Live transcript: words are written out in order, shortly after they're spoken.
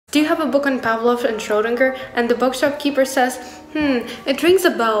Do you have a book on Pavlov and Schrodinger? And the bookshop keeper says, it rings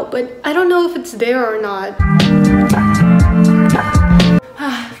a bell, but I don't know if it's there or not.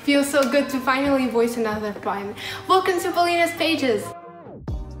 Feels so good to finally voice another pun. Welcome to Polina's Pages!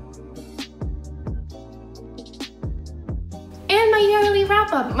 And my yearly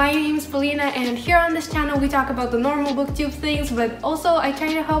wrap-up. My name is Polina, and here on this channel we talk about the normal booktube things, but also I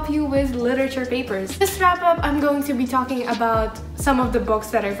try to help you with literature papers. This wrap-up, I'm going to be talking about some of the books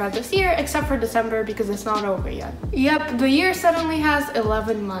that I've read this year, except for December because it's not over yet. Yep, the year suddenly has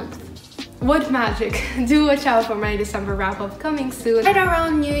 11 months. What magic! Do watch out for my December wrap-up coming soon. Right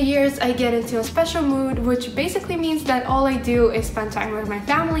around New Year's, I get into a special mood, which basically means that all I do is spend time with my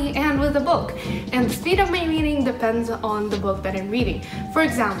family and with a book. And the speed of my reading depends on the book that I'm reading. For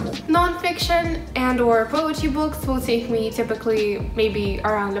example, non-fiction and/or poetry books will take me typically maybe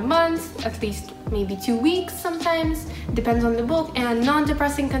around a month, at least maybe 2 weeks sometimes, depends on the book, and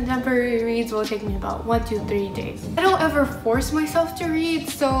non-depressing contemporary reads will take me about 1 to 3 days. I don't ever force myself to read,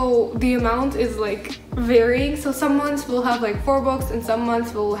 so the amount is like varying. So some months will have like 4 books and some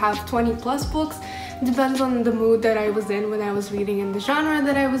months will have 20 plus books. Depends on the mood that I was in when I was reading and the genre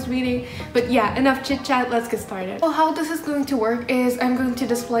that I was reading. But yeah, enough chit chat, let's get started. So how this is going to work is I'm going to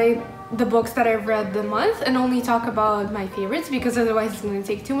display the books that I've read the month and only talk about my favorites, because otherwise it's going to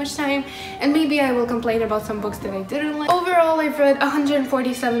take too much time and maybe I will complain about some books that I didn't like. Overall, I've read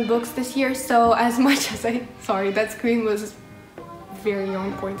 147 books this year, so as much as sorry, that scream was very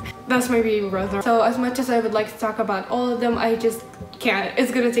on point. That's my baby brother. So as much as I would like to talk about all of them, I just can't.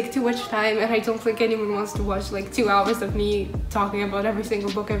 It's gonna take too much time and I don't think anyone wants to watch like 2 hours of me talking about every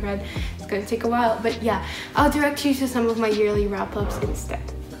single book I've read. It's gonna take a while, but yeah, I'll direct you to some of my yearly wrap-ups instead.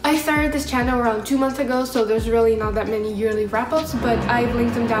 I started this channel around 2 months ago, so there's really not that many yearly wrap-ups, but I've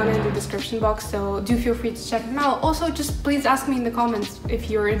linked them down in the description box, so do feel free to check them out. Also, just please ask me in the comments if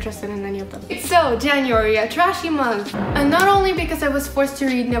you're interested in any of them. So, January, a trashy month. And not only because I was forced to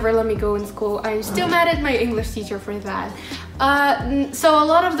read Never Let Me Go in school, I'm still mad at my English teacher for that. So a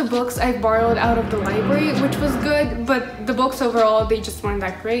lot of the books I borrowed out of the library, which was good, but the books overall, they just weren't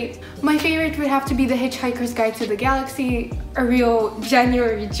that great. My favorite would have to be The Hitchhiker's Guide to the Galaxy, a real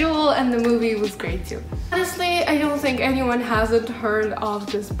January jewel, and the movie was great too. Honestly, I don't think anyone hasn't heard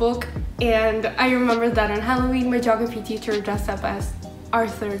of this book, and I remember that on Halloween my geography teacher dressed up as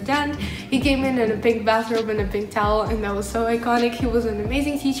Arthur Dent. He came in a pink bathrobe and a pink towel, and that was so iconic. He was an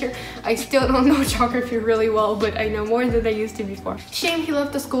amazing teacher. I still don't know geography really well, but I know more than I used to before. Shame he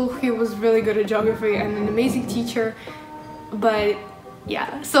left the school. He was really good at geography and an amazing teacher, but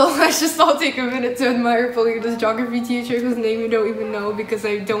yeah, so let's just all take a minute to admire Polina's geography teacher, whose name you don't even know because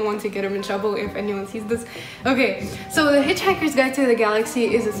I don't want to get him in trouble if anyone sees this. Okay, so The Hitchhiker's Guide to the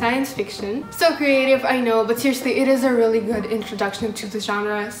Galaxy is a science fiction. So creative, I know, but seriously, it is a really good introduction to the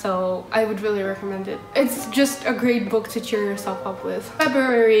genre, so I would really recommend it. It's just a great book to cheer yourself up with.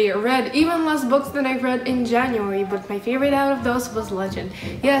 February, read even less books than I've read in January, but my favorite out of those was Legend.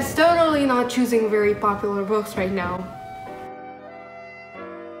 Yes, totally not choosing very popular books right now.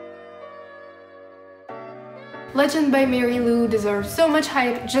 Legend by Mary Lou deserves so much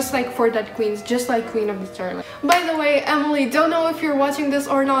hype, just like For Dead Queens, just like Queen of the Starlight. By the way, Emily, don't know if you're watching this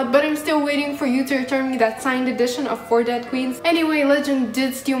or not, but I'm still waiting for you to return me that signed edition of For Dead Queens. Anyway, Legend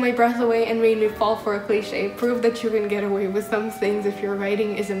did steal my breath away and made me fall for a cliche. Prove that you can get away with some things if your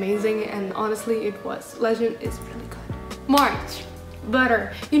writing is amazing, and honestly, it was. Legend is really good. March.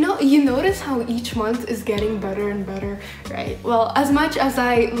 Better. You notice how each month is getting better and better, right? Well, as much as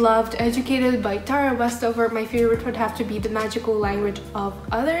I loved Educated by Tara Westover, my favorite would have to be The Magical Language of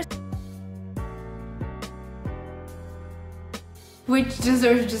Others, which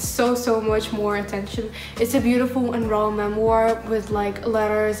deserves just so much more attention. It's a beautiful and raw memoir with like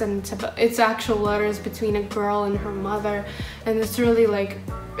letters, and it's actual letters between a girl and her mother, and it's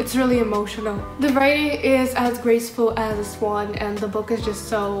really emotional. The writing is as graceful as a swan, and the book is just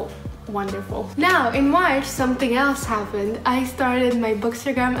so wonderful. Now, in March, something else happened. I started my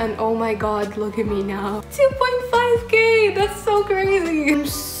Bookstagram, and oh my god, look at me now. 2.5k! That's so crazy! I'm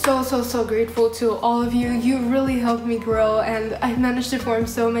so grateful to all of you. You really helped me grow, and I managed to form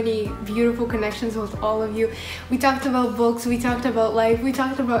so many beautiful connections with all of you. We talked about books, we talked about life, we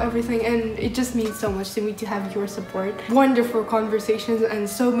talked about everything, and it just means so much to me to have your support. Wonderful conversations and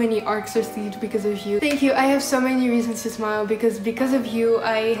so many arcs received because of you. Thank you. I have so many reasons to smile because of you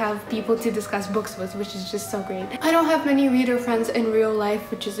I have people to discuss books with, which is just so great. I don't have many reader friends in real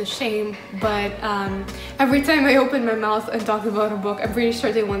life, which is a shame, but every time I open my mouth and talk about a book, I'm pretty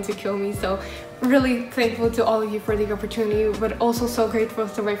sure they want to kill me. So really thankful to all of you for the opportunity, but also so grateful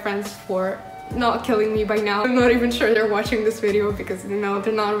to my friends for not killing me by now. I'm not even sure they're watching this video because, you know,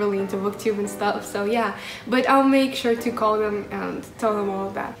 they're not really into booktube and stuff, so yeah. But I'll make sure to call them and tell them all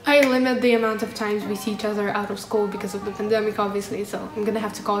of that. I limit the amount of times we see each other out of school because of the pandemic, obviously, so I'm gonna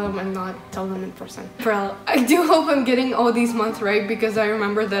have to call them and not tell them in person. Bro, I do hope I'm getting all these months right because I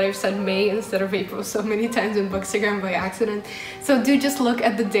remember that I've said May instead of April so many times in Bookstagram by accident. So do just look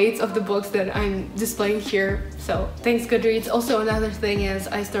at the dates of the books that I'm displaying here. So thanks Goodreads. Also, another thing is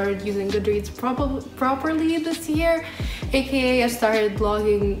I started using Goodreads properly this year, aka I started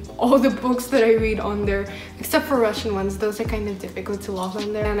logging all the books that I read on there, except for Russian ones. Those are kind of difficult to log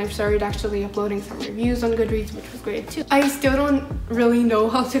on there, and I've started actually uploading some reviews on Goodreads, which was great too. I still don't really know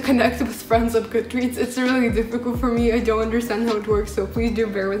how to connect with friends on Goodreads. It's really difficult for me. I don't understand how it works, so please do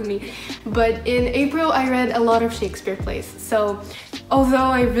bear with me. But in April I read a lot of Shakespeare plays, so although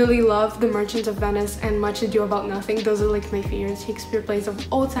I really love The Merchant of Venice and Much Ado About Nothing, those are like my favorite Shakespeare plays of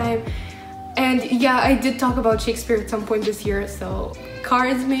all time. And yeah, I did talk about Shakespeare at some point this year, so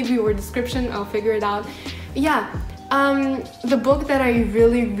cards maybe or description, I'll figure it out. Yeah, the book that I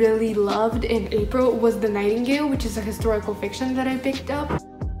really loved in April was The Nightingale, which is a historical fiction that I picked up.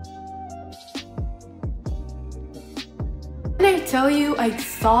 When I tell you I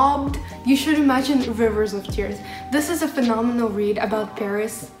sobbed, you should imagine rivers of tears. This is a phenomenal read about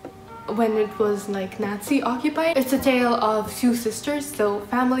Paris when it was like Nazi occupied. It's a tale of two sisters, so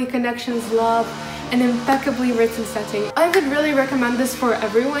family connections, love, an impeccably written setting. I would really recommend this for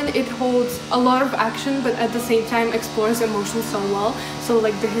everyone. It holds a lot of action but at the same time explores emotions so well. So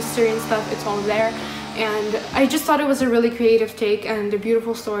like the history and stuff, it's all there. And I just thought it was a really creative take and a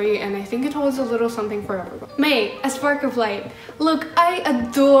beautiful story, and I think it holds a little something for everyone. May, A Spark of Light. Look, I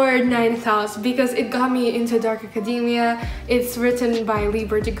adored Ninth House because it got me into dark academia. It's written by Lee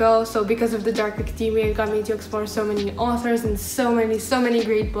Bertigo, so because of the dark academia it got me to explore so many authors and so many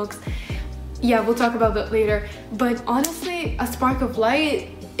great books. Yeah, we'll talk about that later. But honestly, A Spark of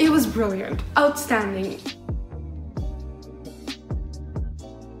Light, it was brilliant, outstanding.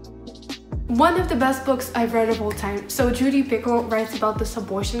 One of the best books I've read of all time. So Judy Pickle writes about this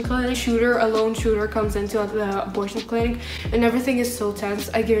abortion clinic. A lone shooter comes into the abortion clinic and everything is so tense.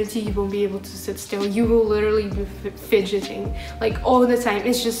 I guarantee you won't be able to sit still. You will literally be fidgeting like all the time.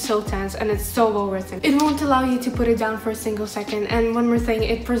 It's just so tense and it's so well written. It won't allow you to put it down for a single second. And one more thing,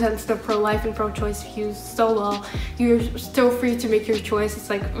 it presents the pro-life and pro-choice views so well. You're still free to make your choice. It's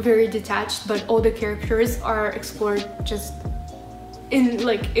like very detached, but all the characters are explored just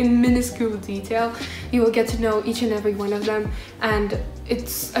in minuscule detail. You will get to know each and every one of them, and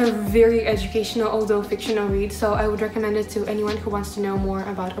it's a very educational, although fictional read, so I would recommend it to anyone who wants to know more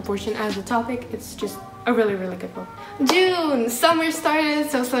about abortion as a topic. It's just a really good book. June! Summer started,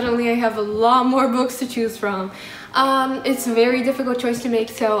 so suddenly I have a lot more books to choose from. It's a very difficult choice to make,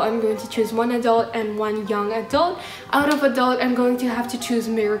 so I'm going to choose one adult and one young adult. Out of adult, I'm going to have to choose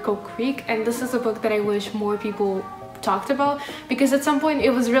Miracle Creek, and this is a book that I wish more people talked about because at some point it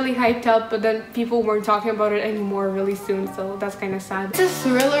was really hyped up, but then people weren't talking about it anymore really soon, so that's kind of sad. It's a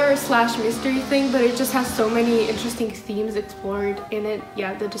thriller slash mystery thing, but it just has so many interesting themes explored in it.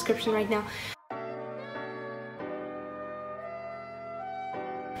 Yeah, the description right now.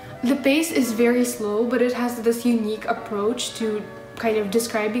 The pace is very slow, but it has this unique approach to kind of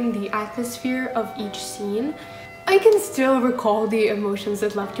describing the atmosphere of each scene. I can still recall the emotions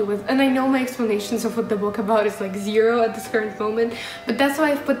it left you with, and I know my explanations of what the book about is like zero at this current moment, but that's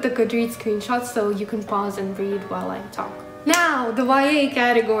why I've put the Goodreads screenshots so you can pause and read while I talk. Now, the YA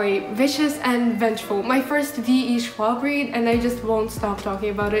category, Vicious and Vengeful. My first V.E. Schwab read, and I just won't stop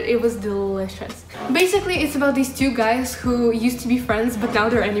talking about it. It was delicious. Basically, it's about these two guys who used to be friends, but now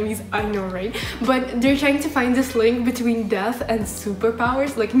they're enemies. I know, right? But they're trying to find this link between death and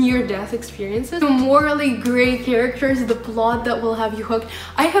superpowers, like near-death experiences. The morally gray characters, the plot that will have you hooked.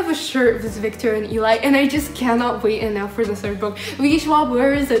 I have a shirt with Victor and Eli, and I just cannot wait enough for the third book. V.E. Schwab,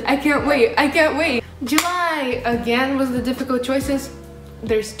 where is it? I can't wait. I can't wait. July again was the difficult choices.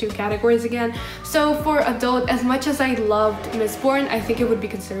 There's two categories again. So for adult, as much as I loved Mistborn, I think it would be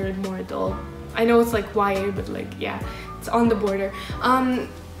considered more adult. I know it's like YA, but like yeah, it's on the border.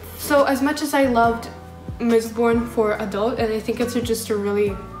 So as much as I loved Mistborn for adult, and I think it's just a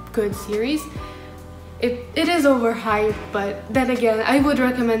really good series, it is overhyped, but then again, I would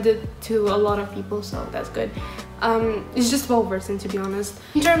recommend it to a lot of people, so that's good. It's just well written, to be honest.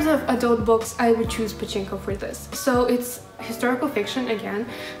 In terms of adult books, I would choose Pachinko for this. So it's historical fiction again.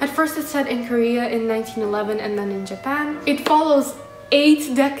 At first it's set in Korea in 1911 and then in Japan. It follows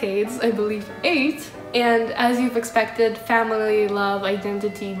 8 decades, I believe 8, And as you've expected, family, love,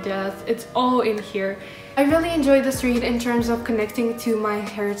 identity, death, it's all in here. I really enjoyed this read in terms of connecting to my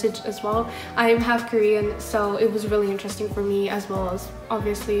heritage as well. I am half Korean, so it was really interesting for me, as well as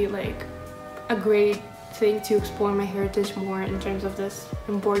obviously like a great thing to explore my heritage more in terms of this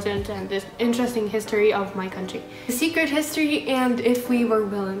important and this interesting history of my country. The Secret History and If We Were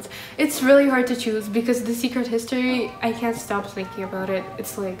Villains. It's really hard to choose because The Secret History, I can't stop thinking about it.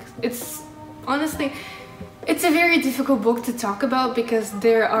 It's honestly, it's a very difficult book to talk about because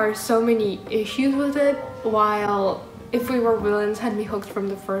there are so many issues with it, while If We Were Villains had me hooked from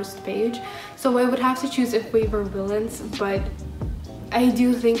the first page. So I would have to choose If We Were Villains, but I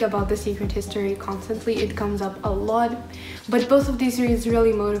do think about The Secret History constantly. It comes up a lot, but both of these reads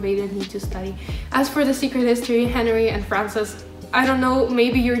really motivated me to study. As for The Secret History, Henry and Francis, I don't know,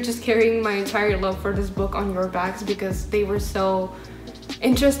 maybe you're just carrying my entire love for this book on your backs because they were so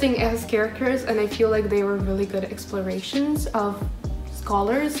interesting as characters, and I feel like they were really good explorations of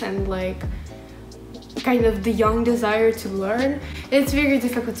scholars and like kind of the young desire to learn. It's very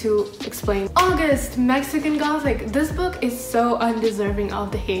difficult to explain. August, Mexican Gothic. This book is so undeserving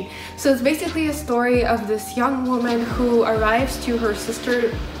of the hate. So it's basically a story of this young woman who arrives to her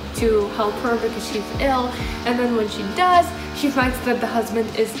sister to help her because she's ill, and then when she does, she finds that the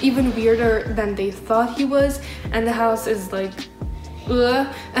husband is even weirder than they thought he was, and the house is like ugh,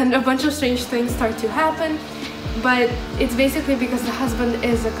 and a bunch of strange things start to happen. But it's basically because the husband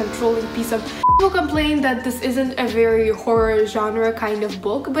is a controlling piece of people complain that this isn't a very horror genre kind of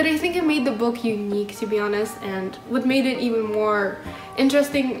book, but I think it made the book unique, to be honest, and what made it even more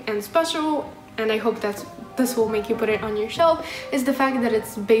interesting and special, and I hope that this will make you put it on your shelf, is the fact that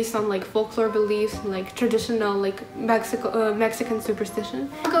it's based on like folklore beliefs, like traditional like Mexican superstition.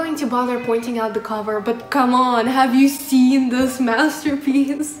 I'm not going to bother pointing out the cover, but come on, have you seen this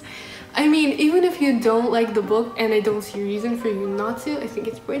masterpiece? I mean, even if you don't like the book, and I don't see a reason for you not to, I think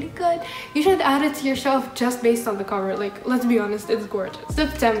it's pretty good. You should add it to your shelf just based on the cover. Like, let's be honest, it's gorgeous.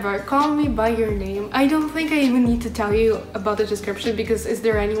 September, Call Me By Your Name. I don't think I even need to tell you about the description because is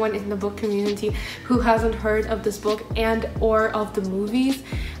there anyone in the book community who hasn't heard of this book and or of the movies?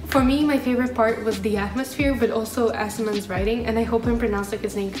 For me, my favorite part was the atmosphere, but also Asimon's writing, and I hope I'm pronouncing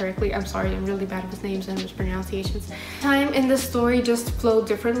his name correctly. I'm sorry, I'm really bad with names and mispronunciations. Time in the story just flowed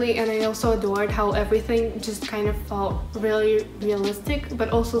differently, and I also adored how everything just kind of felt really realistic,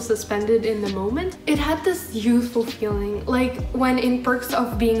 but also suspended in the moment. It had this youthful feeling, like when in Perks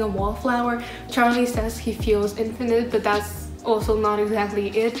of Being a Wallflower, Charlie says he feels infinite, but that's also not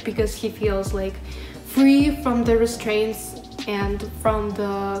exactly it, because he feels like free from the restraints and from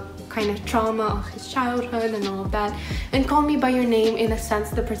the kind of trauma of his childhood and all of that. And Call Me By Your Name, in a sense,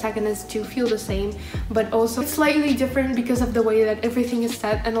 the protagonists do feel the same, but also it's slightly different because of the way that everything is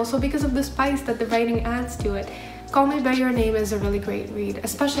set, and also because of the spice that the writing adds to it. Call Me By Your Name is a really great read,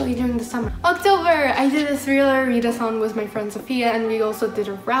 especially during the summer. October, I did a thriller readathon with my friend Sophia, and we also did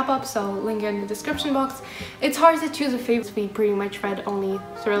a wrap-up, so link in the description box. It's hard to choose a favorite. We pretty much read only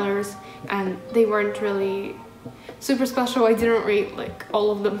thrillers, and they weren't really super special. I didn't rate like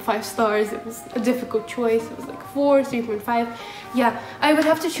all of them 5 stars. It was a difficult choice. It was like 4, 3.5. Yeah, I would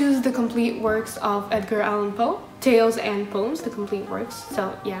have to choose the complete works of Edgar Allan Poe, Tales and Poems, the complete works.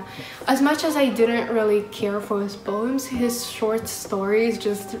 So yeah, as much as I didn't really care for his poems, his short stories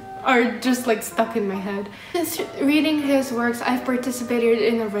are just like stuck in my head. Since reading his works, I've participated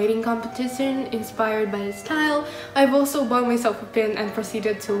in a writing competition inspired by his style. I've also bought myself a pin and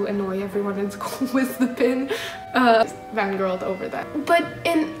proceeded to annoy everyone in school with the pin. Fangirled over that. But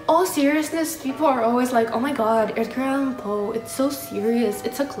in all seriousness, people are always like, oh my god, Edgar Allan Poe, it's so serious,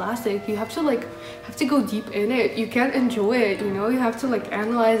 it's a classic, you have to go deep in it, you can't enjoy it, you know, you have to like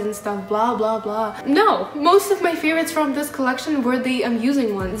analyze and stuff, blah blah blah. No, most of my favorites from this collection were the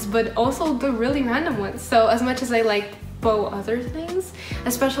amusing ones, but also the really random ones. So as much as I like Poe other things,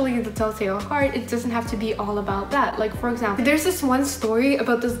 especially the Telltale Heart, it doesn't have to be all about that. Like, for example, there's this one story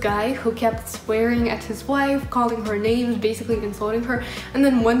about this guy who kept swearing at his wife, calling her names, basically insulting her, and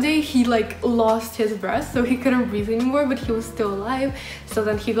then one day he like lost his breath, so he couldn't breathe anymore, but he was still alive. So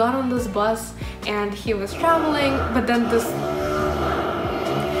then he got on this bus and he was traveling, but then this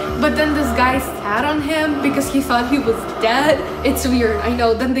guy sat on him because he thought he was dead. It's weird, I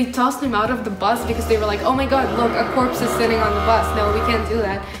know. Then they tossed him out of the bus because they were like, oh my god, look, a corpse is sitting on the bus. No, we can't do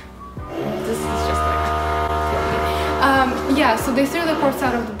that. This is just like... yeah, so they threw the corpse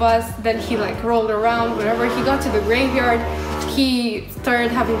out of the bus, then he like rolled around, whatever. He got to the graveyard. He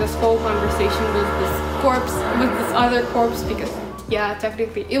started having this whole conversation with this corpse, with this other corpse, because yeah,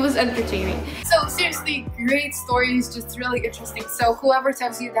 technically it was entertaining. So seriously, great stories, just really interesting. So whoever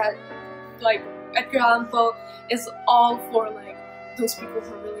tells you that like Edgar Allan Poe is all for like those people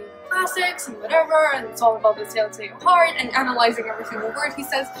who are really classics and whatever, and it's all about the telltale heart and analyzing every single word he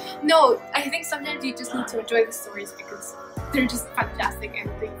says. No, I think sometimes you just need to enjoy the stories because they're just fantastic and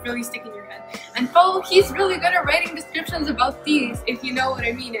they really stick in your head. And Poe, he's really good at writing descriptions about these, if you know what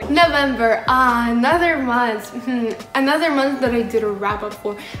I mean. November, another month. Another month that I did a wrap-up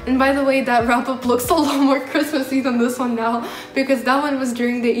for. And by the way, that wrap-up looks a lot more Christmassy than this one now, because that one was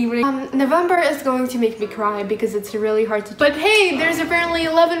during the evening. November is going to make me cry because it's really hard to... But hey, there's apparently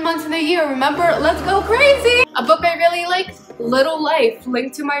 11 months in a year, remember? Let's go crazy! A book I really liked, Little Life,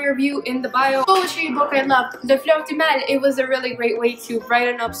 linked to my review in the bio. Poetry book I loved, Le Fleur du Mal. It was a really great way to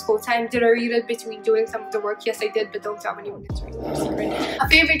brighten up school time. Did I read it between doing some of the work? Yes, I did, but don't tell anyone, it's really a secret. A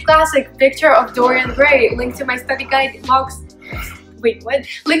favorite classic, Picture of Dorian Gray, linked to my study guide box. Wait, what?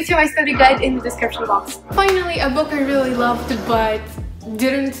 Linked to my study guide in the description box. Finally, a book I really loved but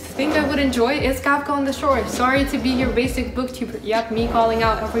didn't think I would enjoy is Kafka on the Shore. Sorry to be your basic booktuber. Yep, me calling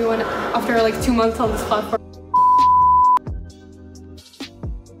out everyone after like 2 months on this platform.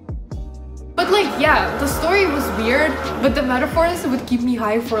 But like, yeah, the story was weird, but the metaphors would keep me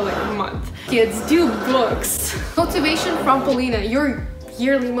high for like a month. Kids, do books. Motivation from Paulina, your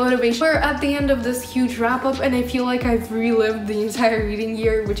yearly motivation. We're at the end of this huge wrap-up and I feel like I've relived the entire reading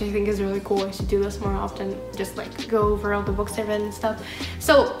year, which I think is really cool. I should do this more often, just like go over all the books I've read and stuff.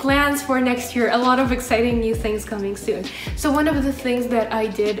 So plans for next year, a lot of exciting new things coming soon. So one of the things that I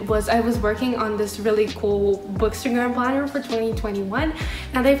did was I was working on this really cool Bookstagram planner for 2021,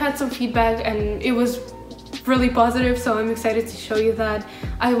 and I've had some feedback and it was really positive, so I'm excited to show you that.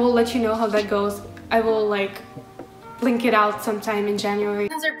 I will let you know how that goes. I will like link it out sometime in January.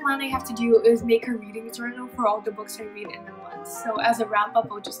 Another plan I have to do is make a reading journal for all the books I read in a month. So as a wrap-up,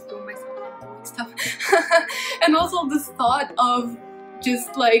 I'll just film myself doing stuff. And also this thought of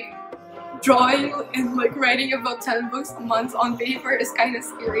just like drawing and like writing about 10 books a month on paper is kind of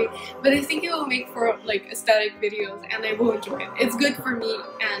scary, but I think it will make for like aesthetic videos and I will enjoy it. It's good for me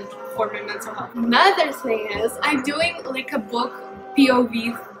and for my mental health. Another thing is I'm doing like a book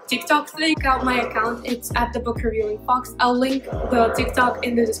POV TikTok thing. Check out my account, it's at the Book Reviewing Fox. I'll link the TikTok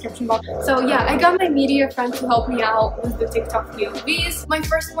in the description box. So yeah, I got my media friend to help me out with the TikTok POVs. My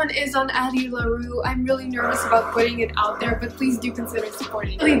first one is on Addie, LaRue. I'm really nervous about putting it out there, but please do consider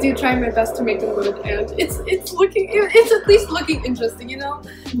supporting. I really do try my best to make them good, and it's at least looking interesting, you know?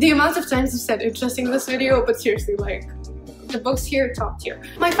 The amount of times I've said interesting in this video, but seriously, like, the books here, top tier.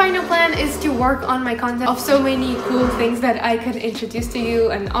 My final plan is to work on my content of so many cool things that I could introduce to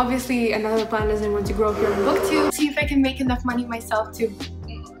you, and obviously another plan is I want to grow here in BookTube. See if I can make enough money myself to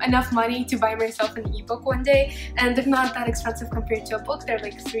buy myself an ebook one day, and they're not that expensive compared to a book. They're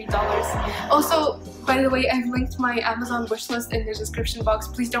like $3. Also, by the way, I've linked my Amazon wishlist in the description box.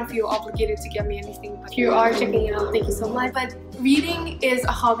 Please don't feel obligated to get me anything, but if you are checking it out, thank you so much. But reading is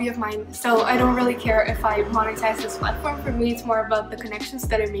a hobby of mine, so I don't really care if I monetize this platform. For me, it's more about the connections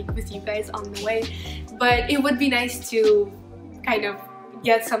that I make with you guys on the way. But it would be nice to kind of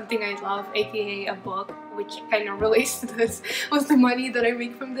get something I love, aka a book, which kind of relates to this, with the money that I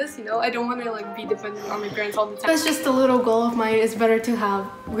make from this, you know? I don't want to like be dependent on my parents all the time. That's just a little goal of mine. It's better to have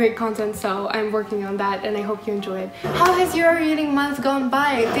great content, so I'm working on that and I hope you enjoy it. How has your reading month gone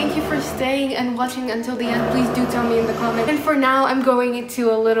by? Thank you for staying and watching until the end. Please do tell me in the comments. And for now, I'm going into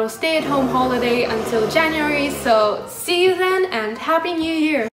a little stay-at-home holiday until January, so see you then and Happy New Year!